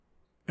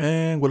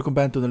And welcome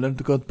back to the Learn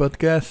to Code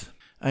podcast.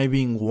 I've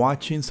been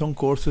watching some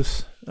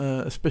courses,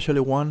 especially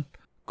one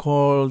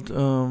called,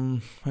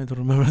 I don't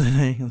remember the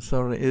name, I'm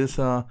sorry. It's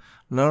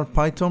Learn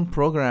Python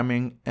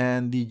Programming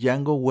and the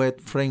Django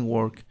Web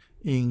Framework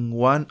in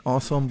one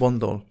awesome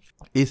bundle.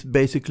 It's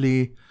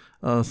basically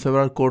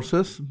several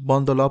courses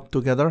bundled up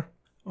together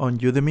on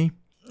Udemy.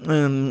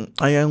 And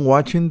I am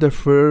watching the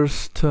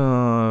first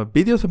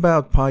videos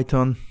about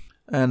Python.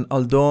 And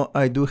although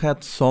I do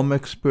have some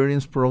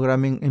experience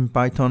programming in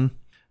Python,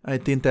 I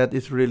think that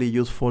it's really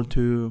useful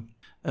to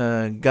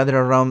gather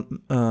around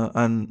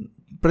and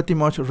pretty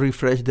much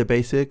refresh the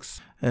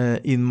basics.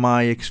 In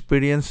my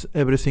experience,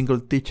 every single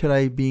teacher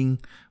I've been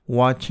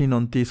watching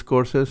on these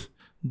courses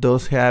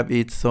does have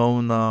its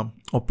own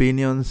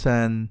opinions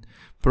and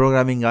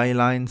programming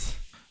guidelines.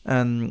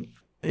 And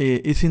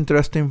it's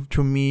interesting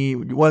to me.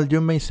 Well,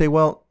 you may say,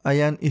 well,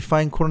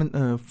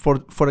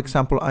 for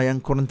example, I am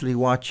currently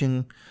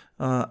watching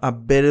a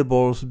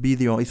variables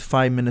video. It's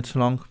 5 minutes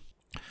long.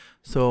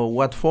 So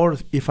what for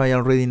if I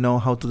already know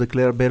how to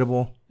declare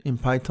variable in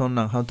Python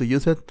and how to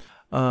use it?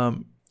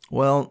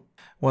 Well,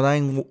 what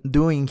I'm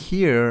doing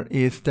here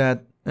is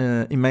that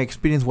in my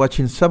experience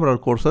watching several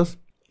courses,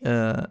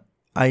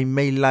 I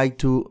may like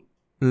to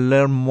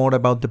learn more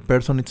about the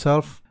person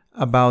itself,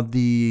 about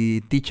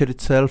the teacher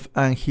itself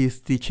and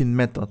his teaching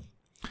method.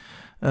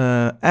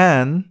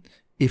 And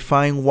if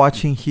I'm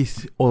watching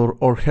his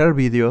or her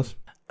videos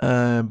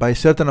by a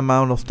certain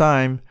amount of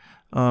time,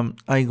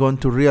 I'm going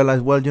to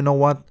realize, well, you know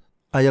what?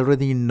 I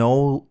already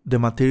know the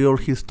material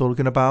he's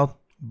talking about,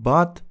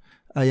 but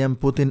I am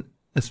putting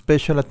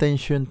special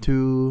attention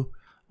to,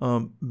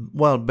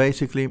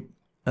 basically,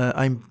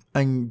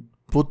 I'm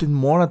putting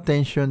more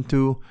attention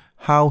to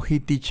how he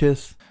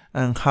teaches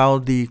and how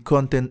the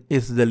content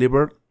is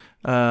delivered.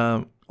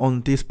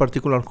 On this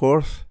particular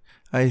course,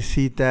 I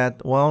see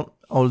that, well,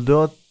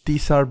 although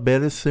these are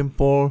very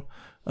simple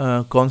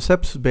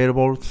concepts,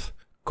 variables,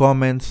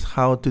 comments,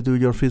 how to do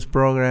your first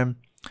program,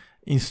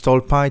 install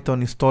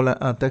Python, install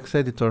a text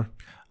editor.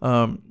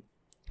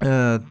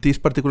 This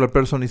particular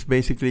person is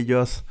basically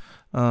just,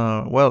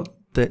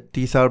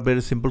 these are very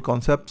simple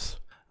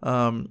concepts.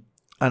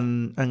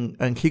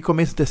 And he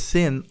commits the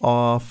sin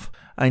of,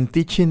 I'm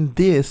teaching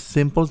this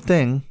simple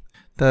thing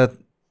that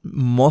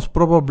most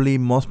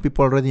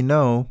people already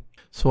know,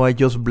 so I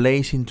just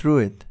blazing through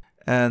it.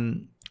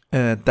 And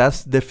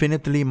that's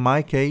definitely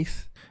my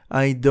case.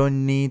 I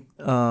don't need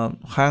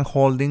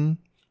hand-holding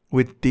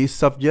with these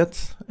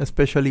subjects,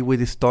 especially with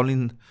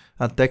installing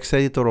a text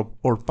editor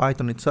or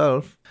Python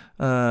itself.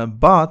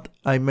 But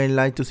I may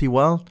like to see,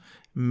 well,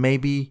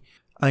 maybe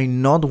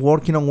I'm not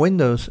working on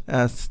Windows,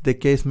 as the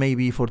case may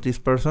be for this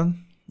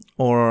person,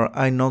 or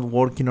I'm not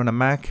working on a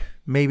Mac.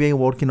 Maybe I'm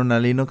working on a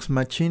Linux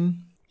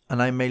machine,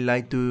 and I may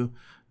like to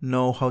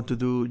know how to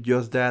do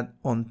just that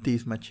on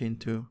this machine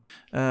too.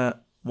 It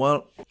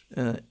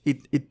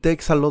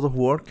takes a lot of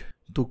work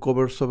to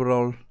cover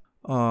several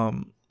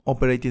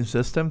operating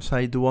systems.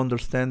 I do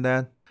understand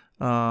that.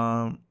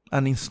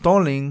 And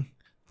installing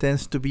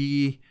tends to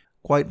be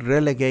quite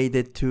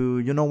relegated to,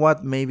 you know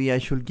what, maybe I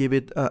should give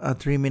it a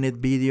 3-minute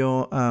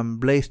video,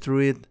 blaze through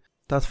it.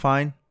 That's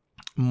fine.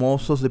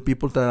 Most of the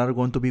people that are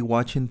going to be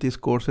watching these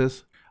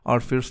courses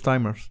are first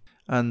timers.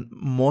 And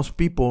most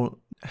people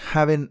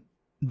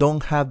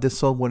don't have the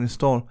software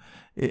installed.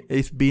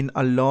 It's been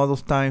a lot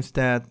of times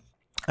that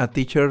a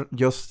teacher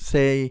just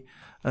say,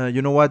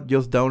 you know what,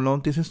 just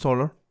download this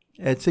installer,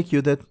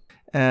 execute it,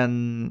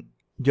 and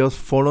just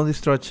follow the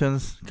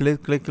instructions, click,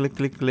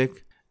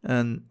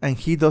 and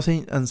he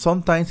doesn't, and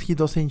sometimes he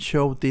doesn't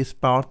show this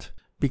part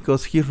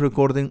because he's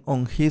recording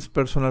on his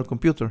personal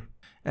computer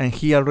and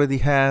he already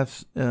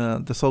has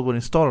the software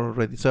installed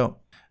already, so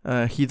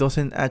he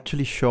doesn't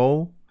actually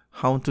show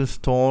how to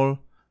install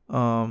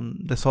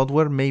the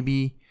software.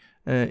 Maybe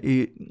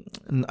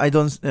I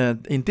don't,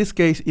 in this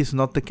case it's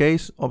not the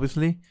case,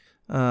 obviously,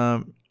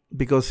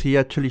 because he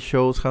actually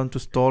shows how to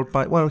install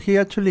he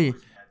actually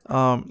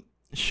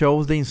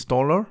shows the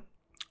installer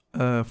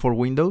for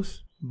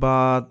Windows,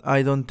 but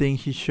I don't think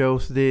he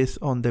shows this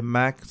on the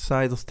Mac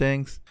side of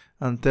things.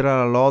 And there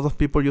are a lot of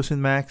people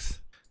using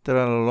Macs, there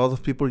are a lot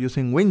of people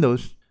using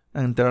Windows,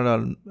 and there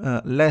are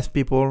less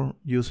people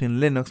using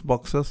Linux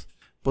boxes,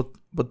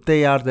 but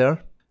they are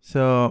there.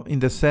 So in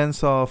the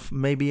sense of,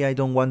 maybe I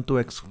don't want to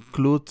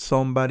exclude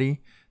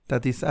somebody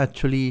that is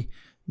actually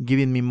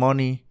giving me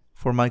money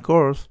for my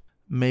course,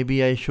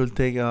 maybe I should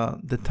take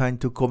the time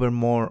to cover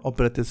more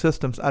operating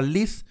systems, at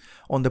least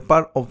on the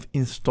part of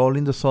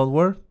installing the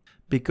software,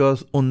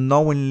 because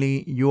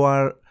unknowingly you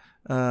are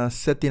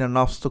setting an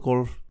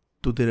obstacle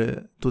to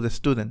the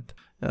student.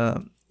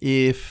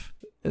 If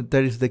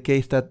there is the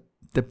case that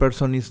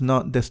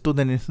the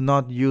student is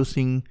not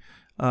using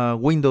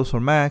Windows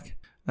or Mac,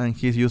 and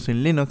he's using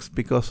Linux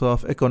because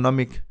of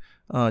economic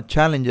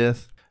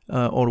challenges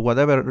or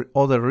whatever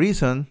other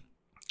reason,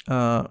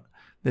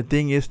 the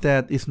thing is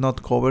that it's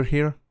not covered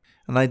here.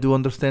 And I do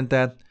understand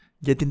that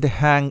getting the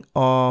hang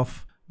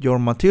of your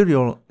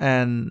material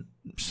and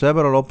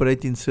several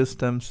operating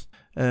systems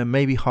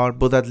may be hard,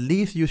 but at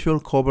least you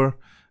should cover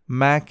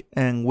Mac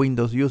and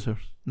Windows users,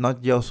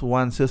 not just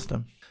one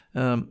system.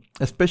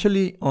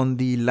 Especially on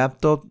the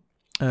laptop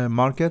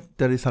market,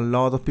 there is a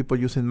lot of people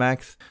using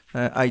Macs.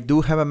 I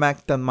do have a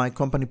Mac that my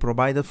company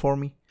provided for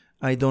me.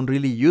 I don't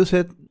really use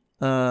it,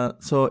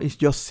 so it's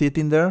just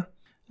sitting there.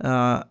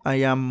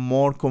 I am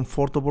more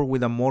comfortable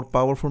with a more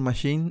powerful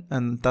machine,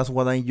 and that's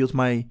what I use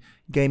my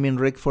gaming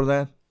rig for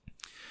that.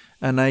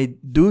 And I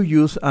do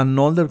use an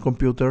older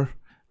computer,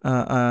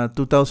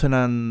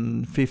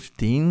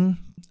 2015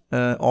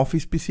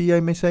 Office PC,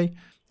 I may say,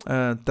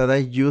 that I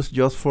use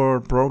just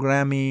for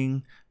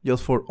programming,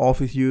 just for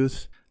office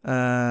use.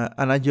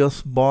 And I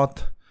just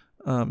bought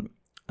a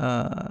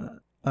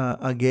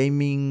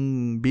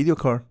gaming video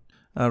card,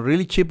 a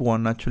really cheap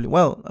one actually.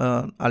 Well,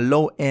 a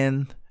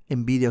low-end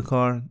NVIDIA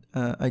card.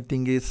 I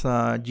think it's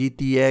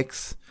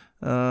GTX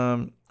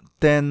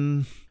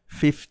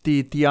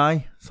 1050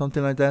 Ti,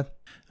 something like that.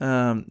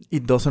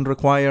 It doesn't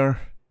require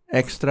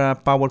extra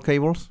power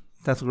cables.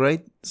 That's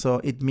great. So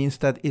it means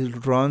that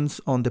it runs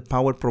on the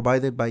power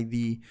provided by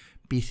the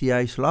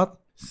PCI slot.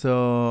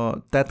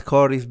 So that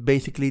card is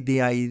basically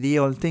the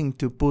ideal thing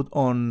to put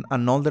on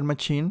an older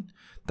machine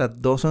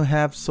that doesn't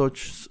have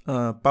such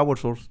power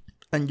source.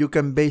 And you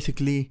can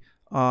basically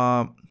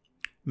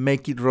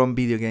make it run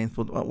video games.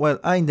 But well,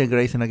 I'm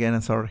digressing again,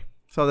 I'm sorry.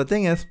 So the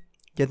thing is,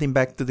 getting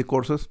back to the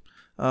courses,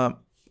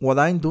 what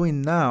I'm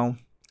doing now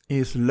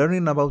is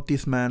learning about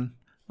this man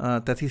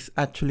that is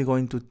actually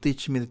going to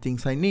teach me the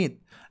things I need.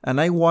 And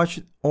I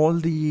watched all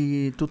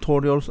the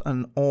tutorials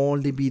and all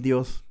the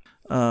videos,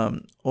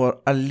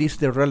 or at least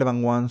the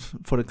relevant ones.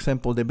 For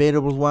example, the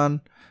variables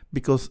one,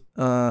 because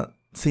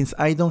since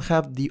I don't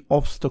have the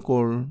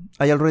obstacle,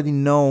 I already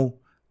know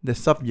the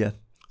subject.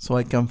 So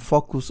I can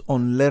focus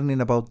on learning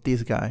about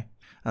this guy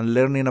and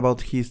learning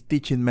about his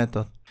teaching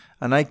method.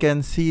 And I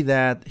can see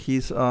that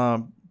he's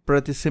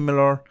pretty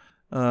similar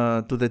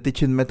to the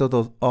teaching method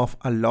of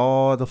a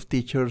lot of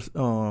teachers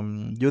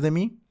on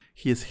Udemy.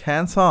 He's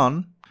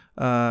hands-on.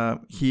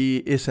 He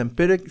is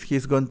empiric.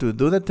 He's going to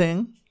do the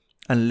thing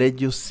and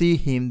let you see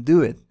him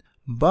do it.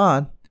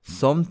 But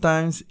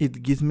sometimes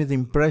it gives me the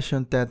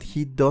impression that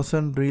he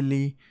doesn't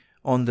really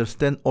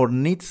understand, or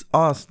needs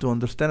us to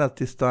understand at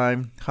this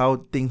time, how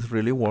things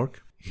really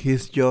work.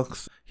 He's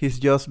just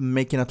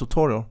making a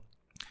tutorial.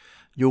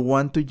 You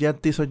want to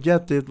get this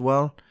objective?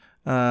 Well,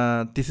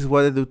 this is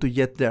what I do to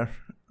get there.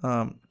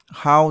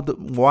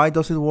 Why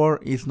does it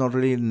work is not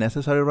really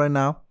necessary right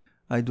now.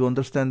 I do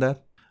understand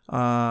that.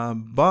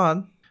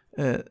 But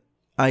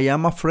I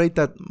am afraid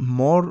that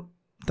more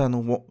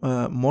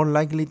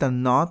likely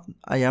than not,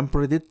 I am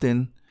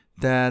predicting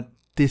that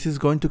this is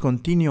going to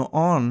continue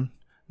on,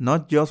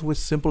 not just with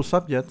simple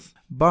subjects,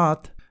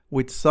 but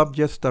with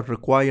subjects that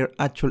require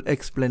actual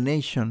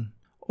explanation,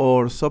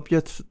 or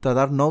subjects that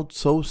are not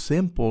so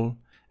simple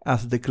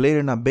as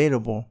declaring a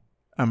variable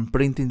and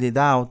printing it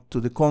out to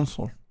the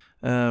console.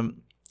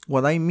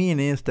 What I mean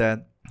is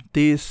that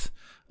this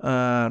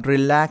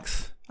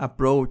relaxed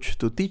approach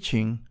to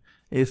teaching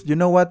is, you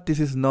know what, this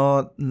is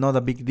not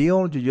a big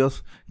deal. You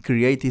just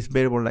create this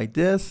variable like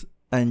this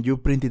and you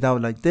print it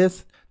out like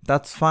this.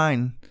 That's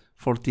fine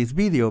for this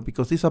video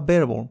because it's a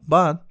variable.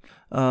 But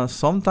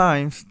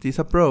sometimes this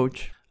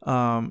approach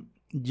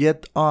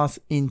get us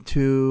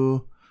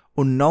into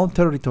unknown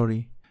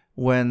territory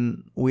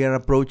when we are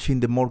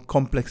approaching the more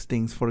complex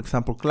things, for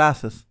example,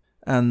 classes.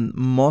 And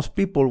most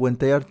people, when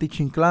they are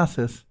teaching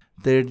classes,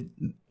 they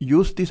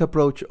use this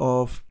approach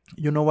of,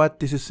 you know what,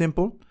 this is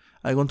simple.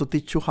 I'm going to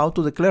teach you how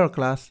to declare a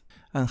class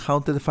and how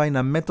to define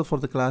a method for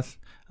the class.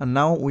 And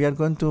now we are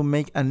going to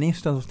make an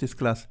instance of this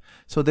class.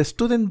 So the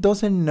student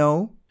doesn't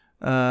know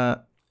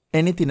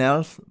anything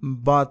else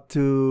but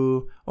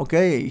to,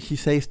 okay, he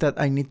says that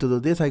I need to do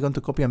this. I'm going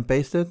to copy and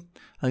paste it.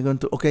 I'm going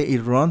to, okay,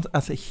 it runs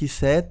as he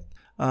said.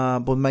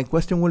 But my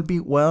question will be,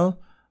 well,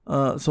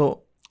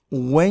 so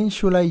when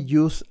should I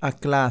use a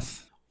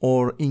class,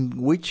 or in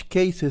which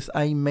cases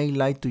I may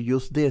like to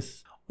use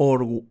this?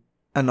 Or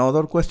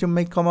another question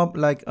may come up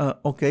like,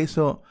 okay,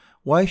 so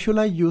why should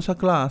I use a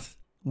class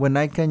when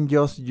I can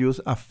just use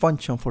a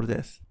function for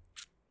this?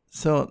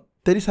 So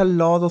there is a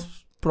lot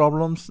of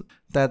problems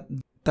that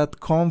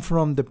come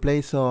from the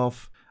place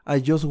of, I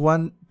just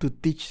want to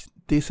teach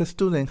this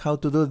student how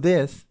to do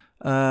this,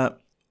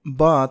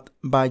 but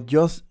by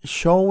just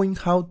showing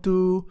how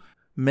to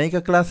make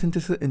a class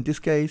in this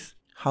case,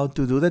 how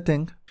to do the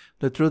thing,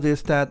 the truth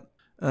is that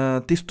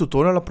this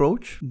tutorial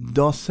approach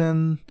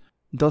doesn't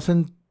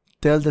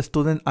tell the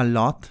student a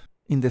lot,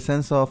 in the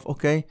sense of,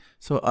 okay,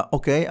 so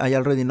okay, I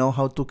already know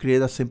how to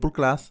create a simple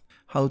class,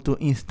 how to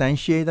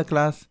instantiate a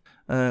class.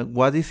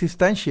 What is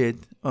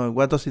instantiate?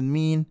 What does it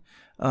mean?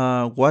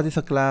 What is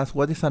a class?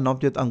 What is an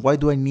object? And why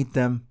do I need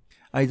them?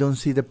 I don't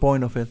see the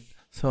point of it.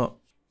 So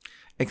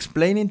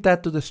explaining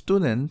that to the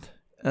student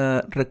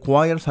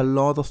requires a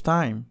lot of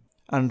time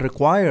and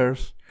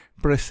requires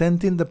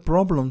presenting the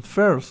problem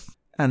first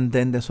and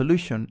then the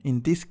solution.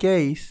 In this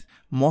case,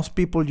 most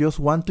people just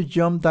want to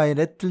jump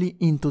directly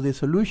into the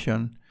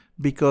solution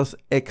because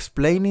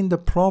explaining the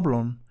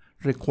problem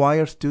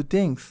requires two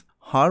things: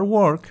 hard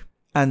work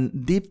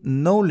and deep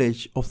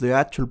knowledge of the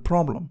actual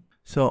problem.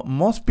 So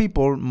most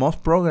people,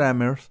 most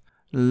programmers,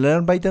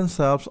 learn by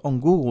themselves on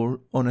Google,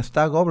 on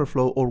Stack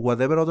Overflow, or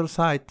whatever other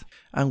site,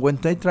 and when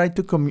they try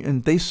to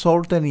and they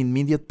solve their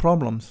immediate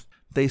problems.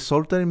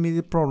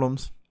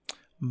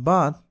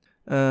 But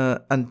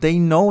and they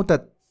know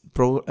that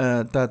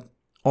that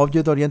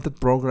object-oriented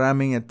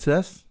programming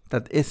exists,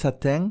 that it's a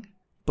thing,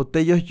 but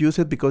they just use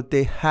it because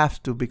they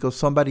have to, because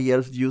somebody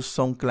else used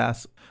some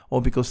class,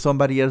 or because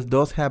somebody else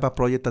does have a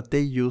project that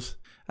they use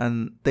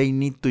and they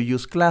need to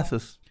use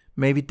classes.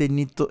 Maybe they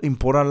need to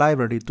import a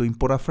library, to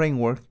import a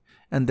framework,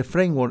 and the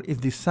framework is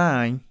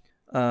designed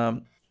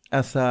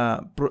as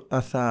a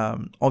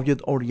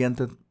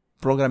object-oriented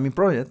programming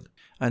project,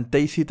 and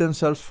they see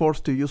themselves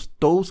forced to use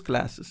those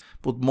classes.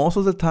 But most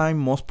of the time,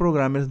 most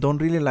programmers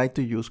don't really like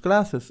to use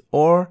classes,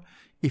 or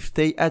if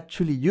they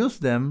actually use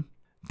them,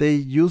 they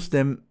use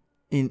them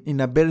in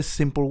a very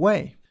simple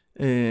way,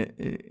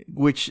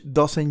 which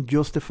doesn't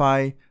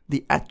justify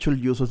the actual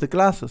use of the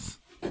classes.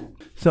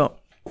 So,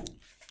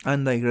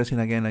 I'm digressing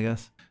again, I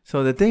guess.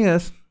 So the thing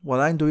is, what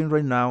I'm doing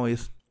right now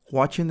is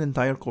watching the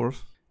entire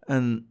course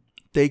and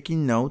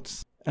taking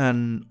notes,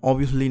 and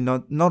obviously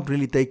not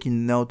really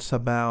taking notes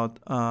about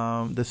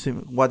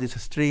what is a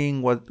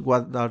string, what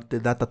are the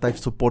data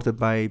types supported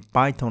by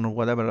Python or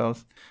whatever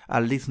else,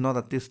 at least not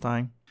at this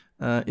time.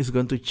 It's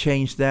going to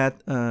change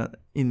that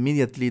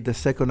immediately the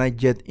second I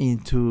get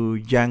into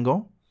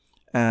Django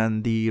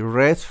and the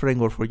REST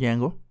framework for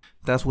Django.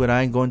 That's where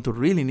I'm going to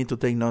really need to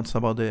take notes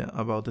about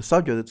the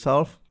subject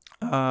itself.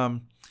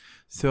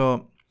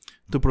 So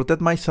to protect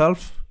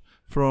myself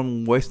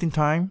from wasting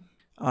time,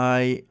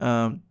 I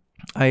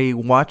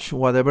watch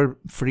whatever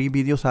free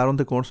videos are on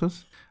the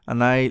courses,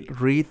 and I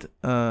read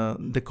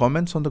the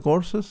comments on the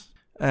courses,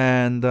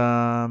 and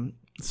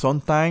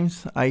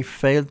sometimes I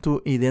fail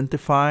to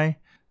identify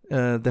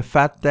the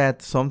fact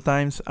that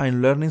sometimes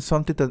I'm learning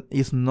something that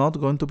is not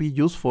going to be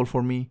useful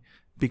for me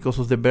because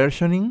of the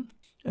versioning.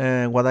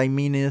 What I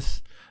mean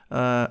is,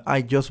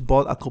 I just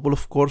bought a couple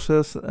of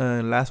courses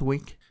last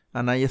week,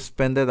 and I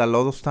spent a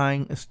lot of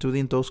time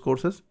studying those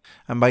courses.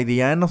 And by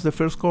the end of the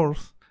first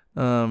course,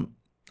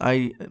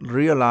 I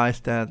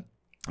realized that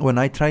when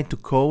I tried to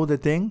code the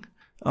thing,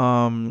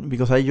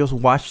 because I just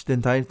watched the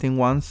entire thing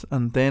once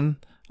and then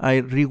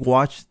I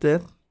rewatched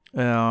it,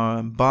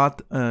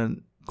 but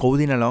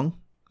coding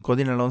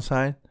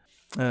alongside,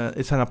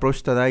 it's an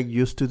approach that I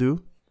used to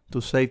do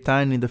to save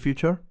time in the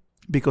future,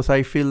 because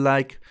I feel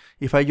like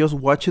if I just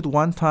watch it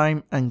one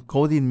time and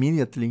code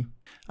immediately,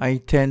 I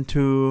tend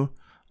to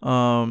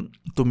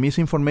miss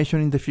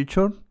information in the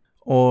future,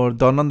 or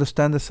don't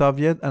understand the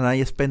subject, and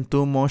I spend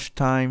too much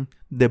time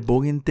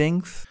debugging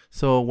things.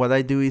 So what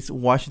I do is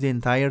watch the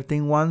entire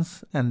thing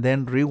once and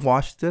then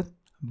rewatch it,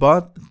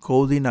 but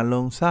coding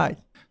alongside.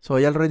 So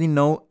I already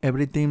know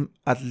everything,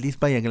 at least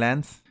by a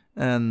glance,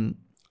 and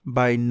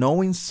by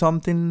knowing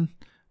something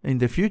in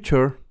the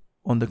future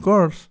on the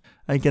course,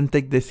 I can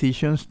take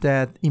decisions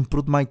that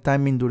improve my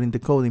timing during the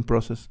coding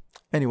process.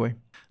 Anyway,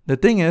 the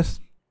thing is,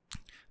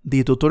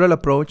 the tutorial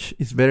approach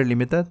is very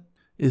limited.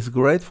 It's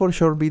great for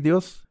short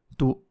videos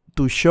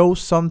to show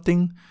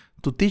something,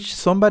 to teach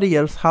somebody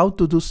else how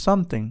to do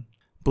something,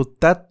 but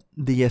that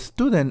the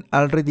student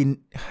already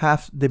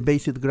has the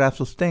basic grasp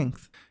of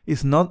things.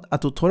 It's not a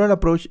tutorial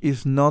approach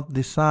is not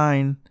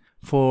designed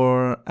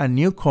for a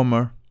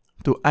newcomer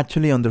to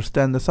actually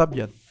understand the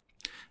subject.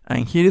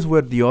 And here is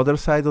where the other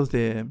side of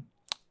there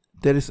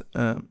is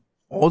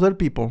other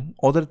people,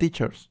 other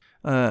teachers.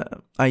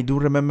 I do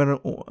remember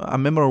a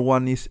memorable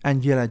one is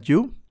Angela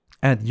Yu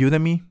at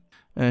Udemy.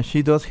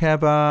 She does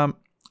have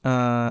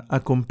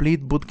a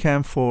complete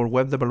bootcamp for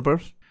web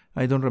developers.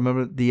 I don't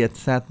remember the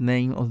exact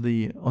name of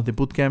the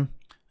bootcamp.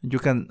 You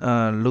can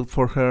look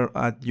for her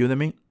at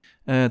Udemy.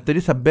 There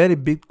is a very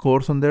big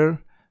course on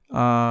there.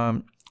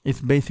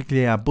 It's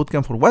basically a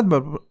bootcamp for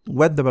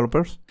web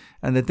developers.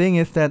 And the thing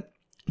is that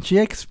she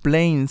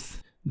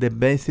explains the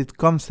basic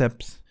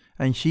concepts,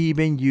 and she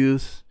even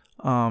uses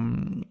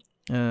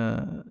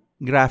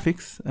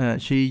graphics.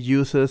 She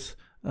uses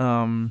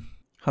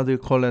how do you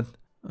call it?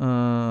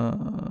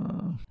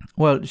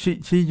 Well,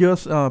 she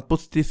just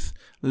puts these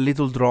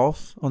little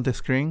draws on the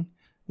screen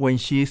when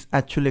she's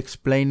actually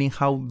explaining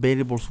how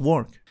variables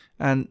work.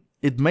 And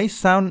it may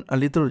sound a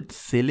little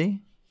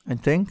silly, I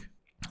think,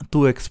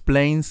 to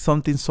explain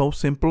something so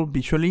simple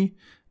visually,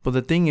 but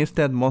the thing is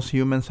that most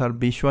humans are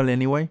visual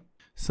anyway.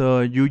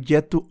 So you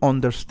get to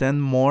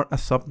understand more a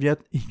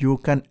subject if you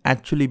can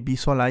actually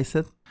visualize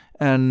it.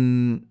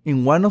 And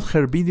in one of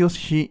her videos,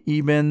 she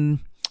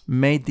even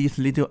made this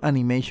little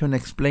animation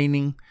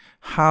explaining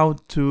how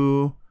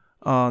to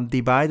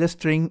divide a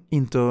string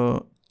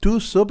into two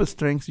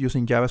substrings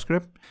using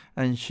JavaScript.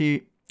 And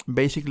she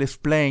basically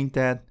explained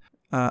that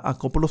a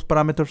couple of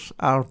parameters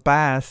are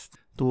passed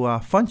to a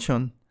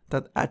function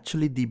that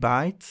actually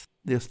divides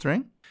the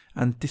string.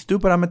 And these two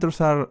parameters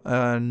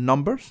are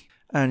numbers.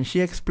 And she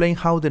explained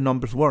how the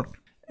numbers work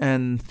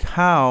and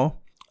how,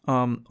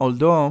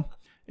 although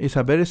it's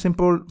a very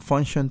simple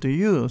function to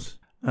use,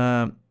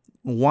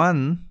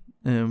 one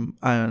and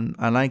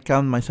I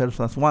count myself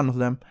as one of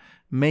them,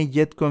 may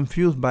get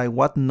confused by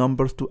what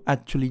numbers to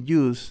actually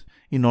use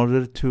in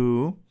order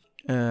to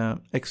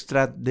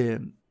extract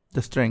the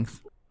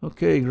strength.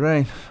 Okay,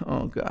 great.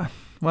 Oh God.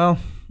 Well,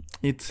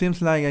 it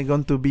seems like I'm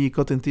going to be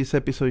cutting this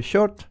episode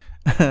short.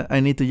 I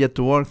need to get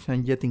to work.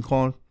 I'm getting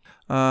cold.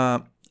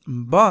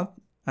 But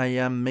I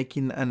am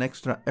making an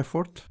extra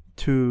effort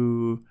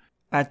to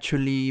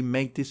actually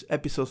make these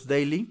episodes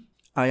daily.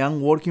 I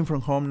am working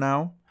from home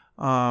now.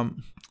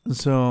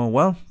 So,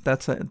 well,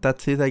 that's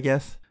it, I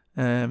guess.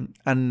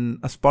 And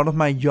as part of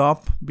my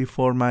job,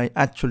 before my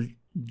actual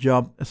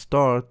job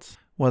starts,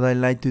 what I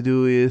like to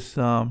do is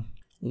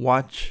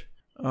watch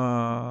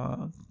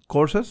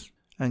courses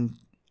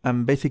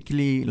and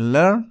basically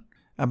learn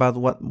about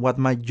what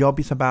my job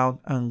is about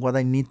and what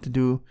I need to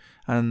do.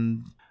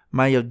 And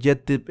my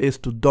objective is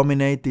to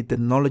dominate the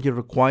technology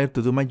required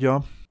to do my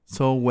job.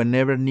 So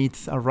whenever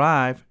needs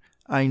arrive,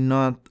 I'm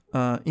not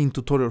in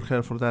tutorial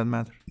hell for that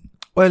matter.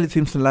 Well, it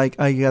seems like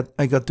I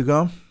got to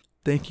go.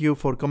 Thank you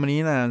for coming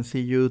in and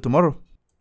see you tomorrow.